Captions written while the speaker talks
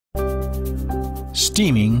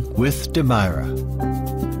Steaming with Demeyere.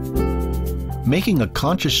 Making a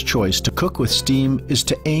conscious choice to cook with steam is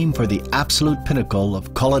to aim for the absolute pinnacle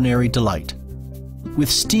of culinary delight. With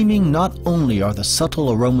steaming, not only are the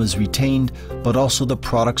subtle aromas retained, but also the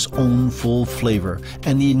product's own full flavor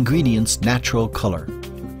and the ingredients' natural color.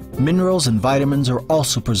 Minerals and vitamins are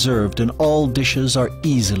also preserved and all dishes are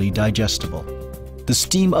easily digestible. The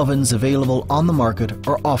steam ovens available on the market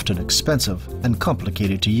are often expensive and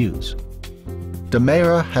complicated to use.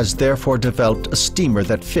 Demeyere has therefore developed a steamer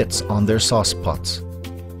that fits on their sauce pots.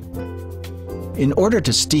 In order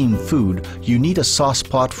to steam food, you need a sauce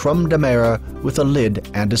pot from Demeyere with a lid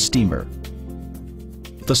and a steamer.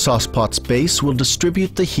 The sauce pot's base will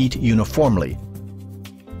distribute the heat uniformly.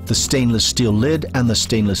 The stainless steel lid and the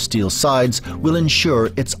stainless steel sides will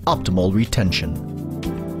ensure its optimal retention.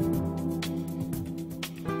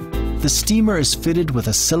 The steamer is fitted with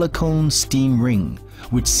a silicone steam ring,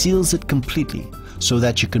 which seals it completely so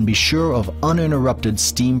that you can be sure of uninterrupted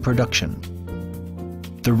steam production.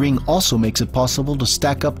 The ring also makes it possible to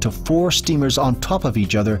stack up to 4 steamers on top of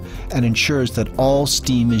each other and ensures that all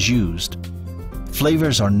steam is used.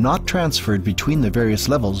 Flavors are not transferred between the various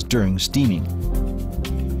levels during steaming.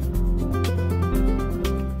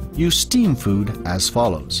 Use steam food as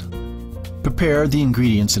follows. Prepare the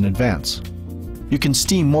ingredients in advance. You can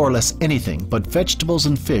steam more or less anything, but vegetables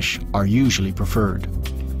and fish are usually preferred.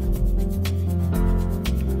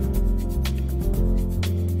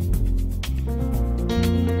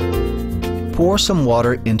 Pour some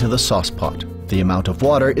water into the sauce pot. The amount of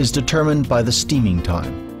water is determined by the steaming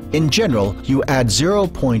time. In general, you add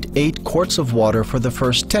 0.8 quarts of water for the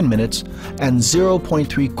first 10 minutes and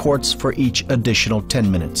 0.3 quarts for each additional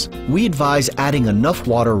 10 minutes. We advise adding enough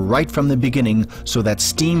water right from the beginning so that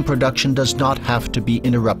steam production does not have to be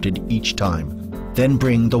interrupted each time. Then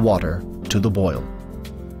bring the water to the boil.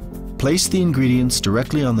 Place the ingredients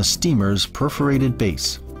directly on the steamer's perforated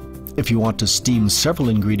base. If you want to steam several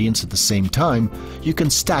ingredients at the same time, you can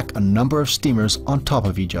stack a number of steamers on top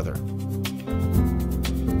of each other.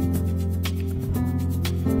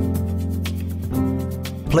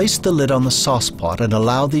 Place the lid on the sauce pot and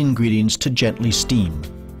allow the ingredients to gently steam.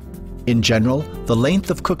 In general, the length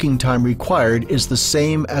of cooking time required is the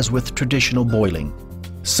same as with traditional boiling.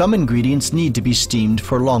 Some ingredients need to be steamed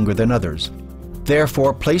for longer than others.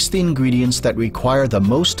 Therefore, place the ingredients that require the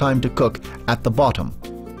most time to cook at the bottom.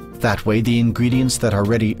 That way, the ingredients that are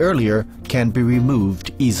ready earlier can be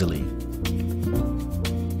removed easily.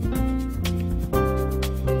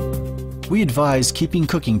 We advise keeping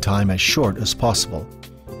cooking time as short as possible,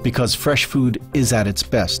 because fresh food is at its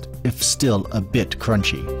best, if still a bit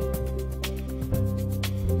crunchy.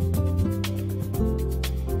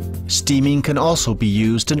 Steaming can also be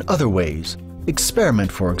used in other ways.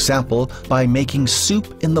 Experiment, for example, by making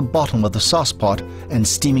soup in the bottom of the sauce pot and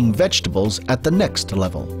steaming vegetables at the next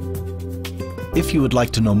level. If you would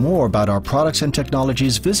like to know more about our products and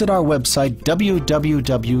technologies, visit our website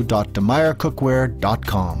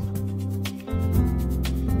www.demeyerecookware.com.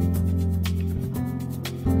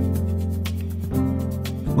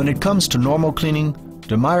 When it comes to normal cleaning,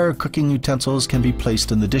 Demeyere cooking utensils can be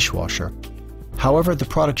placed in the dishwasher. However, the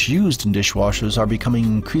products used in dishwashers are becoming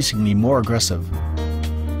increasingly more aggressive.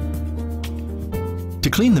 To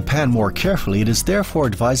clean the pan more carefully, it is therefore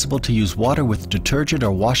advisable to use water with detergent or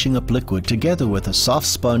washing up liquid together with a soft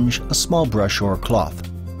sponge, a small brush, or a cloth.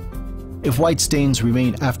 If white stains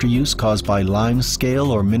remain after use caused by lime,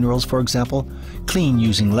 scale, or minerals, for example, clean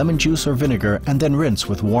using lemon juice or vinegar and then rinse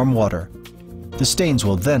with warm water. The stains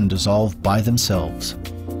will then dissolve by themselves.